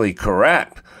technically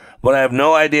correct, but I have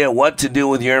no idea what to do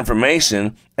with your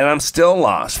information, and I'm still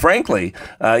lost. Frankly,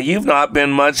 you've not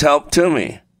been much help to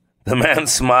me." The man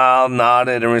smiled,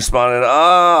 nodded, and responded,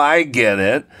 "Oh, I get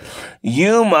it.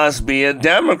 You must be a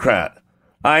Democrat."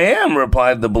 "I am,"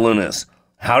 replied the balloonist.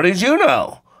 "How did you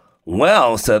know?"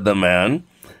 "Well," said the man,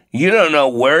 "you don't know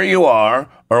where you are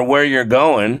or where you're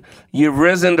going. You've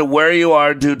risen to where you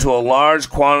are due to a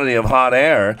large quantity of hot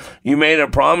air. You made a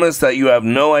promise that you have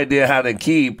no idea how to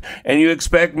keep, and you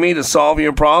expect me to solve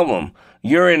your problem.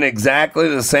 You're in exactly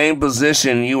the same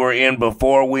position you were in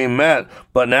before we met,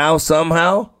 but now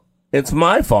somehow it's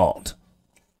my fault."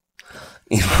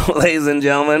 Ladies and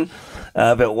gentlemen,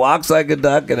 if it walks like a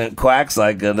duck and it quacks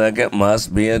like a duck, it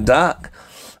must be a duck.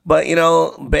 But,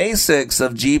 basics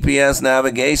of GPS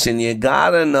navigation, you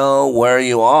gotta know where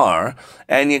you are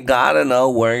and you gotta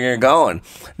know where you're going.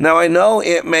 Now, I know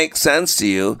it makes sense to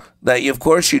you that, of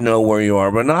course, you know where you are,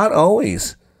 but not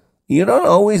always. You don't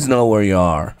always know where you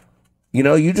are.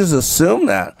 You just assume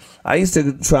that. I used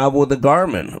to travel with the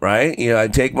Garmin, right? I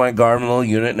take my Garmin little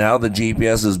unit. Now the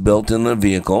GPS is built in the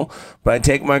vehicle, but I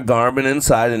take my Garmin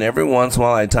inside, and every once in a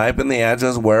while I type in the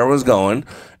address where I was going,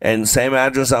 and same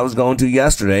address I was going to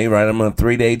yesterday, right? I'm on a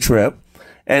 3-day trip,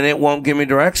 and it won't give me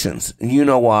directions. You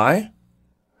know why?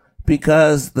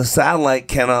 Because the satellite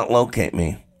cannot locate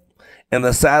me. And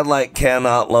the satellite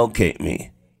cannot locate me.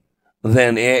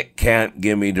 Then it can't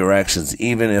give me directions,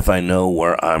 even if I know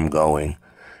where I'm going.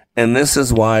 And this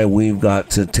is why we've got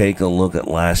to take a look at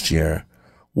last year.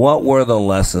 What were the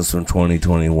lessons from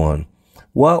 2021?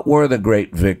 What were the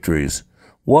great victories?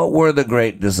 What were the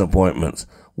great disappointments?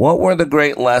 What were the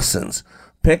great lessons?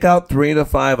 Pick out 3 to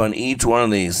 5 on each one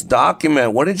of these.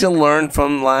 Document, what did you learn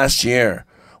from last year?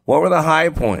 What were the high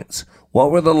points?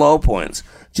 What were the low points?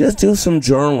 Just do some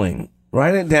journaling.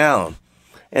 Write it down.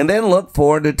 And then look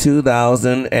forward to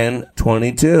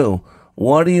 2022.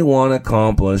 What do you want to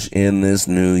accomplish in this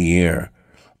new year?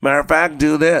 Matter of fact,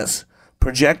 do this.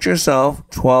 Project yourself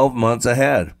 12 months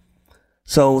ahead.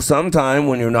 So sometime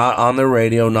when you're not on the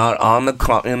radio, not on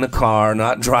in the car,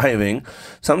 not driving,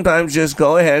 sometimes just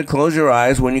go ahead, close your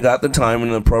eyes when you got the time in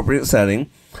an appropriate setting,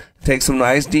 take some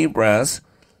nice deep breaths,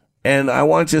 and I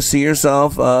want you to see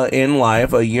yourself in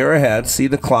life a year ahead. See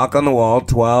the clock on the wall,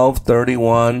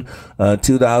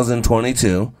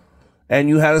 12/31/2022, and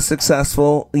you had a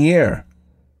successful year.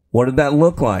 What did that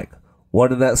look like? What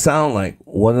did that sound like?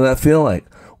 What did that feel like?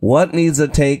 What needs to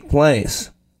take place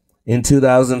in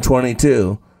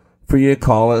 2022 for you to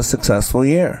call it a successful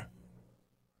year?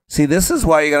 See, this is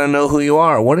why you got to know who you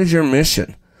are. What is your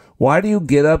mission? Why do you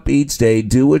get up each day,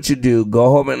 do what you do, go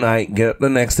home at night, get up the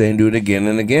next day and do it again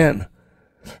and again?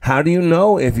 How do you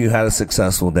know if you had a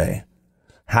successful day?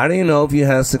 How do you know if you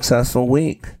had a successful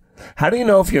week? How do you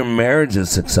know if your marriage is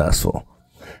successful?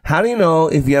 How do you know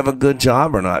if you have a good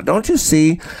job or not? Don't you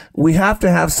see? We have to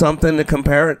have something to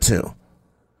compare it to.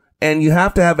 And you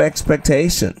have to have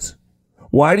expectations.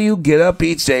 Why do you get up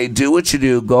each day, do what you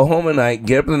do, go home at night,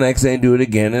 get up the next day and do it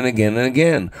again and again and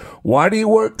again? Why do you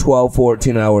work 12,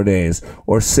 14-hour days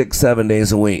or 6, 7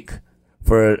 days a week?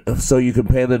 So you can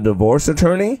pay the divorce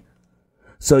attorney?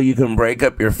 So you can break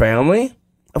up your family?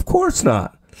 Of course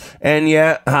not. And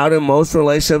yet, how do most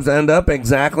relationships end up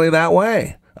exactly that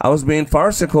way? I was being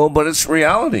farcical, but it's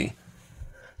reality.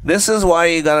 This is why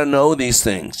you got to know these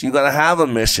things. You got to have a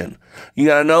mission. You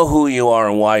got to know who you are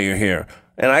and why you're here.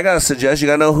 And I got to suggest you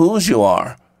got to know whose you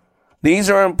are. These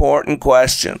are important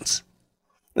questions.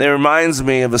 It reminds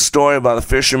me of a story about the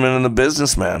fisherman and the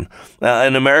businessman.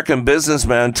 An American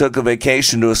businessman took a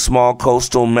vacation to a small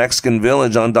coastal Mexican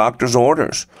village on doctor's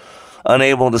orders.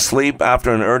 Unable to sleep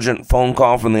after an urgent phone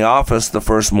call from the office the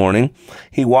first morning,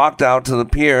 he walked out to the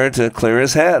pier to clear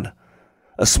his head.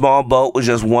 A small boat with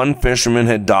just one fisherman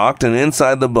had docked, and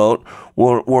inside the boat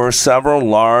were several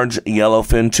large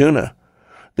yellowfin tuna.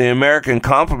 The American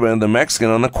complimented the Mexican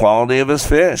on the quality of his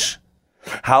fish.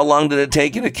 "How long did it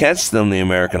take you to catch them?" the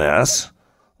American asked.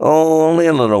 "Oh, only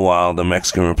a little while," the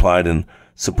Mexican replied in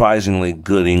surprisingly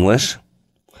good English.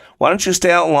 "Why don't you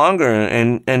stay out longer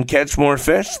and catch more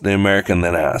fish?" the American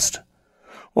then asked.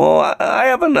 "Well, I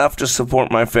have enough to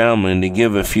support my family and to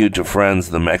give a few to friends,"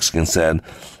 the Mexican said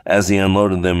as he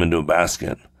unloaded them into a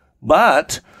basket.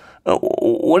 "But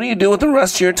what do you do with the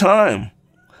rest of your time?"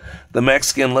 The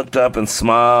Mexican looked up and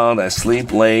smiled. "I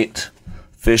sleep late,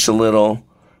 fish a little,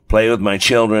 play with my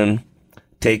children,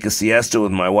 take a siesta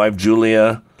with my wife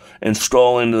Julia, and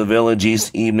stroll into the village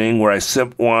each evening where I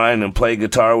sip wine and play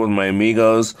guitar with my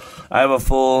amigos. I have a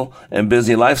full and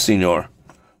busy life, senor."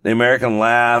 The American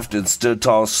laughed and stood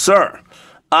tall. "Sir,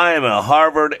 I am a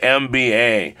Harvard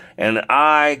MBA, and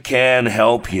I can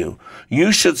help you.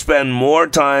 You should spend more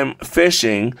time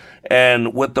fishing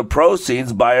and with the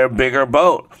proceeds buy a bigger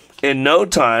boat. In no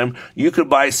time, you could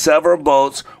buy several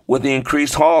boats with the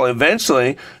increased haul.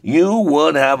 Eventually, you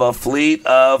would have a fleet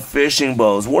of fishing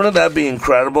boats. Wouldn't that be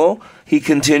incredible?" he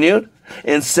continued.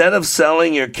 "Instead of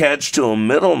selling your catch to a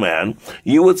middleman,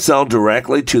 you would sell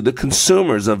directly to the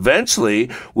consumers. Eventually,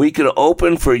 we could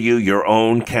open for you your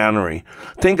own cannery.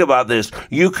 Think about this.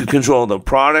 You could control the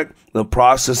product, the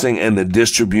processing, and the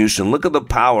distribution. Look at the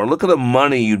power. Look at the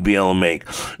money you'd be able to make.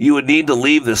 You would need to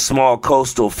leave this small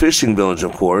coastal fishing village,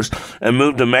 of course, and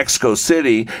move to Mexico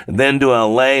City, then to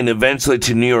LA, and eventually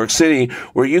to New York City,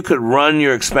 where you could run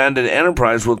your expanded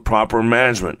enterprise with proper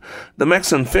management." The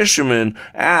Mexican fisherman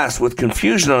asked with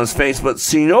confusion on his face, "But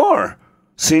senor,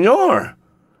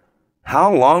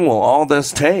 how long will all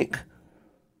this take?"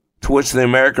 To which the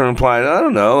American replied, "I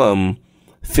don't know,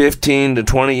 15 to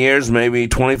 20 years, maybe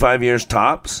 25 years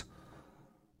tops."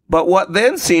 "But what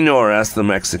then, senor?" asked the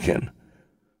Mexican.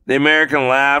 The American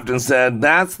laughed and said,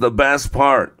 "That's the best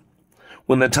part.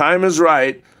 When the time is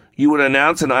right, you would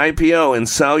announce an IPO and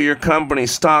sell your company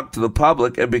stock to the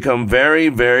public and become very,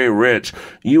 very rich.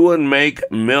 You would make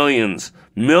millions."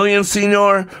 "Millions,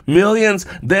 senor? Millions?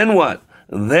 Then what?"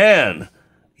 "Then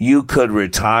you could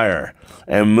retire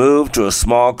and move to a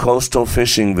small coastal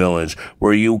fishing village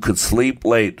where you could sleep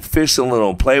late, fish a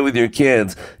little, play with your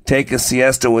kids, take a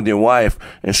siesta with your wife,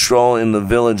 and stroll in the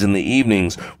village in the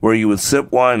evenings where you would sip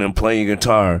wine and play your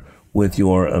guitar with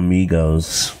your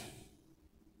amigos."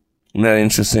 Isn't that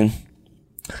interesting?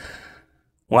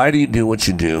 Why do you do what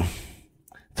you do?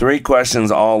 3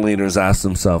 questions all leaders ask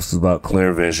themselves about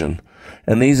clear vision.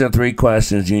 And these are 3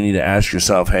 questions you need to ask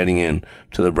yourself heading in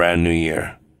to the brand new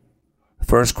year. The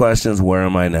first question is, where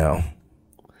am I now?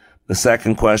 The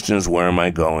second question is, where am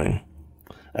I going?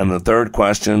 And the third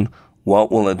question,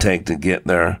 what will it take to get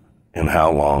there and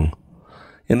how long?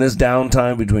 In this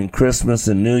downtime between Christmas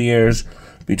and New Year's,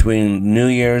 between New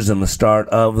Year's and the start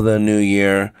of the new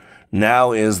year,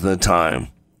 now is the time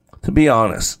to be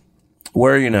honest.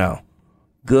 Where are you now?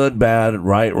 Good, bad,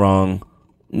 right, wrong,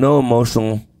 no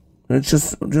emotional. It's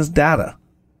just data.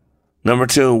 Number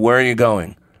 2, where are you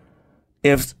going?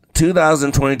 If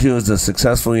 2022 is a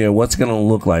successful year, what's going to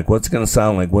look like? What's going to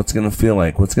sound like? What's going to feel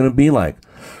like? What's going to be like?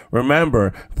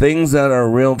 Remember, things that are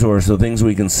real to us, so things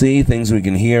we can see, things we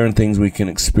can hear, and things we can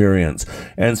experience.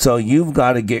 And so you've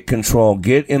got to get control.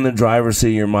 Get in the driver's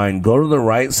seat of your mind. Go to the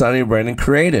right side of your brain and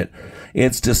create it.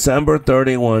 It's December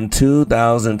 31,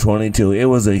 2022. It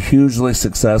was a hugely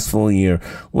successful year.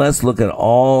 Let's look at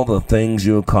all the things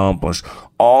you accomplished,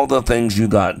 all the things you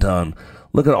got done.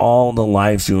 Look at all the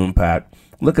lives you impact.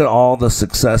 Look at all the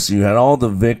success you had, all the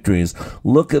victories.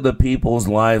 Look at the people's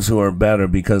lives who are better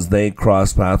because they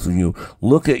cross paths with you.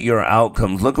 Look at your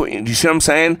outcomes. Look what you see what I'm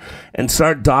saying? And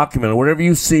start documenting. Whatever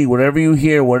you see, whatever you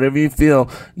hear, whatever you feel,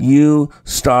 you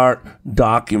start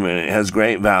documenting. It has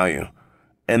great value.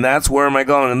 And that's where am I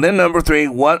going? And then number 3,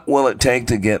 what will it take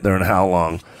to get there and how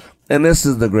long? And this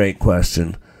is the great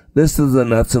question. This is the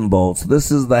nuts and bolts. This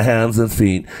is the hands and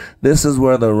feet. This is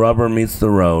where the rubber meets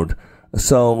the road.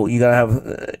 So you gotta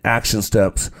have action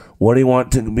steps. What do you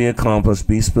want to be accomplished?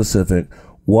 Be specific.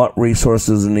 What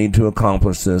resources need to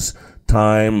accomplish this?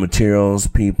 Time, materials,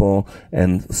 people,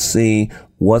 and see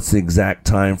what's the exact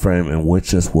time frame in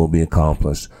which this will be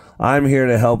accomplished. I'm here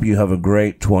to help you have a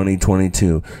great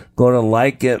 2022. Go to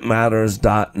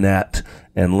likeitmatters.net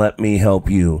and let me help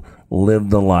you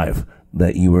live the life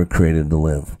that you were created to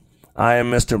live. I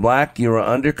am Mr. Black. You are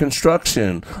under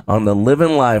construction on the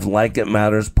Living Life Like It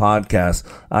Matters podcast.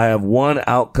 I have one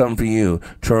outcome for you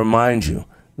to remind you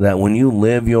that when you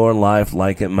live your life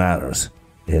like it matters,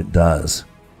 it does.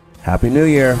 Happy New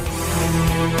Year.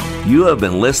 You have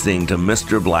been listening to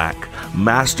Mr. Black,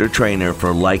 Master Trainer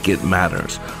for Like It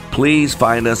Matters. Please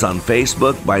find us on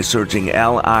Facebook by searching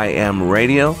LIM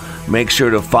Radio. Make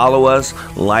sure to follow us,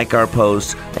 like our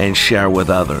posts, and share with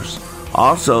others.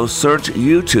 Also, search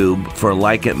YouTube for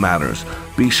Like It Matters.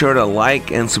 Be sure to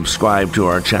like and subscribe to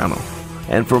our channel.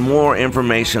 And for more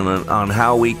information on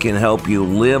how we can help you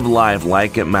live life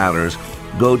like it matters,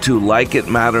 go to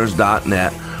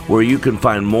likeitmatters.net, where you can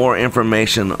find more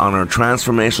information on our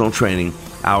transformational training,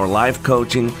 our life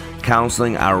coaching,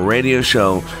 counseling, our radio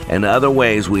show, and other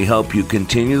ways we help you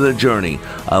continue the journey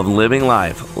of living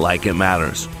life like it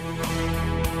matters.